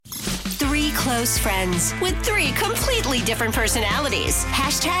close friends with 3 completely different personalities.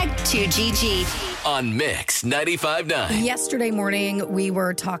 Hashtag 2GG. On Mix 95.9. Yesterday morning, we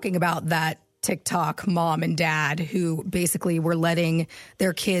were talking about that TikTok mom and dad who basically were letting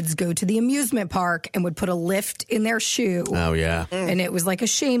their kids go to the amusement park and would put a lift in their shoe. Oh, yeah. And it was like a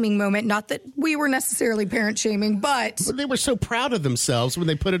shaming moment. Not that we were necessarily parent shaming, but They were so proud of themselves when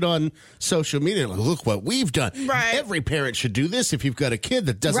they put it on social media. Like, look what we've done. Right. Every parent should do this if you've got a kid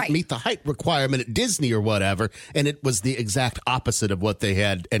that doesn't Right. meet the height requirement at Disney or whatever. And it was the exact opposite of what they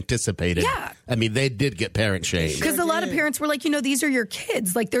had anticipated. Yeah. I mean, they did get parent shamed. because a lot of parents were like, these are your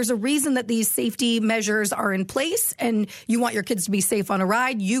kids. Like, there's a reason that these safety measures are in place and you want your kids to be safe on a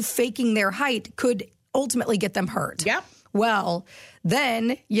ride. You faking their height could ultimately get them hurt. Yep. Well,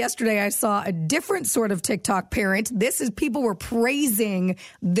 then yesterday I saw a different sort of TikTok parent. People were praising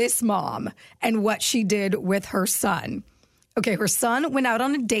this mom and what she did with her son. Okay, her son went out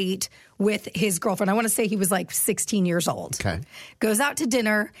on a date with his girlfriend. I want to say he was like 16 years old. Okay. Goes out to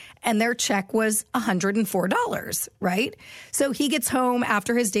dinner, and their check was $104, right? So he gets home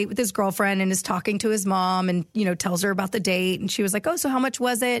after his date with his girlfriend and is talking to his mom and, tells her about the date. And she was like, oh, so how much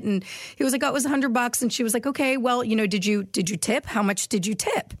was it? And he was like, oh, it was $100. And she was like, okay, well, did you tip? How much did you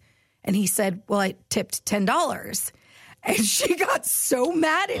tip? And he said, well, I tipped $10. And she got so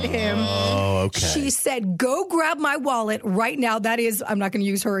mad at him. Oh, okay. She said, go grab my wallet right now. That is, I'm not going to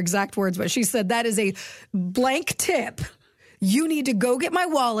use her exact words, but she said, that is a blank tip. You need to go get my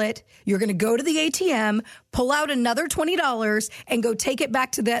wallet. You're going to go to the ATM, pull out another $20 and go take it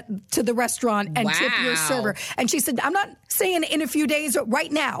back to the restaurant and tip your server. And she said, I'm not saying in a few days,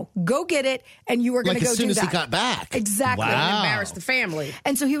 right now, go get it and you are going to go do that. As soon as he got back. Exactly. Wow. Don't embarrass the family.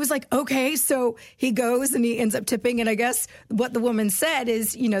 And so he was like, okay. So he goes and he ends up tipping. And I guess what the woman said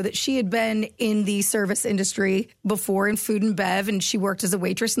is, that she had been in the service industry before in food and bev, and she worked as a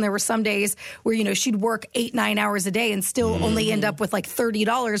waitress. And there were some days where, she'd work 8-9 hours a day and still only end up with like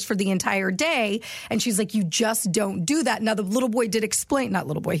 $30 for the entire day. And she's like, you just don't do that. Now, the little boy did explain, not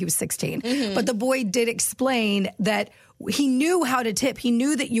little boy, he was 16, but the boy did explain that he knew how to tip. He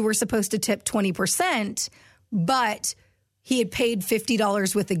knew that you were supposed to tip 20%, but he had paid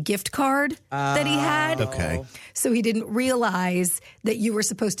 $50 with a gift card that he had. Okay. So he didn't realize that you were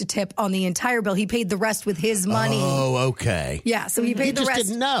supposed to tip on the entire bill. He paid the rest with his money. Oh, okay. Yeah, so he paid the rest. He just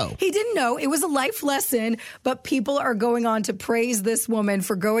didn't know. He didn't know. It was a life lesson, but people are going on to praise this woman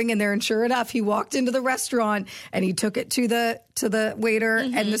for going in there. And sure enough, he walked into the restaurant and he took it to the waiter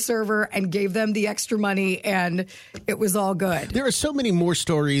and the server and gave them the extra money, and it was all good. There are so many more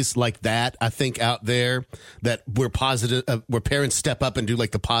stories like that, I think, out there that we're positive, where parents step up and do like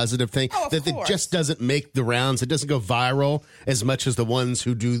the positive thing. That it just doesn't make the rounds. It doesn't go viral as much as the ones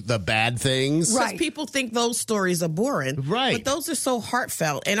who do the bad things. Right. Because people think those stories are boring. Right. But those are so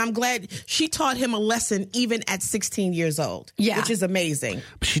heartfelt. And I'm glad she taught him a lesson even at 16 years old. Yeah. Which is amazing.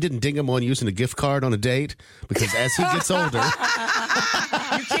 She didn't ding him on using a gift card on a date because as he gets older...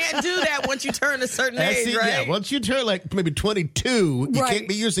 You can't do that once you turn a certain age, right? Yeah, once you turn like maybe 22, you can't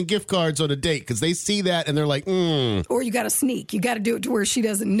be using gift cards on a date because they see that and they're like, Or you got to sneak. You got to do it to where she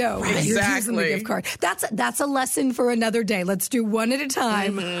doesn't know that you're using the gift card. That's a lesson for another day. Let's do one at a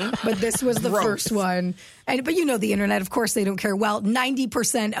time. But this was the first one. But the internet, of course, they don't care. Well,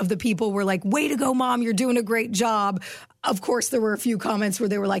 90% of the people were like, way to go, Mom. You're doing a great job. Of course, there were a few comments where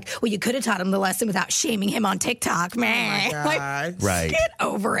they were like, well, you could have taught him the lesson without shaming him on TikTok, man. Oh, my God. right. Get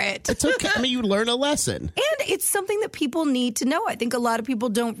over it. It's okay. I mean, you learn a lesson. And it's something that people need to know. I think a lot of people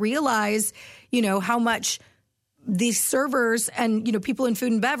don't realize, how much these servers and, people in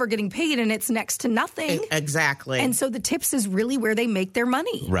food and bev are getting paid, and it's next to nothing. Exactly. And so the tips is really where they make their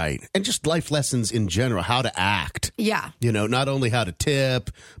money. Right. And just life lessons in general, how to act. Yeah. Not only how to tip,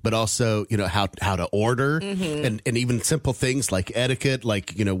 but also, how to order and even simple things like etiquette,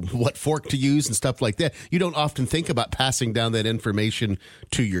 like, what fork to use and stuff like that. You don't often think about passing down that information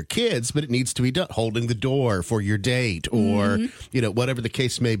to your kids, but it needs to be done. Holding the door for your date or, whatever the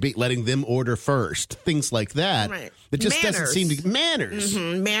case may be, letting them order first, things like that. Right. It just doesn't seem to manners.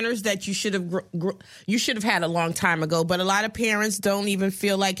 Manners that you should have had a long time ago. But a lot of parents don't even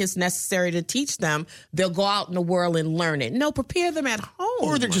feel like it's necessary to teach them. They'll go out in the world and learn it. No, prepare them at home.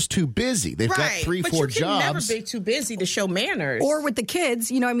 Or they're just too busy. They've got 3-4 jobs. But you can never be too busy to show manners. Or with the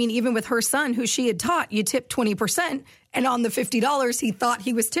kids, even with her son, who she had taught, you tip 20%. And on the $50, he thought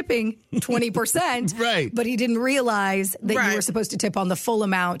he was tipping 20%. Right. But he didn't realize that you were supposed to tip on the full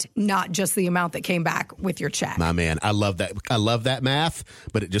amount, not just the amount that came back with your check. My man, I love that. I love that math,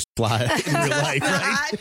 but it just flies in real life, right?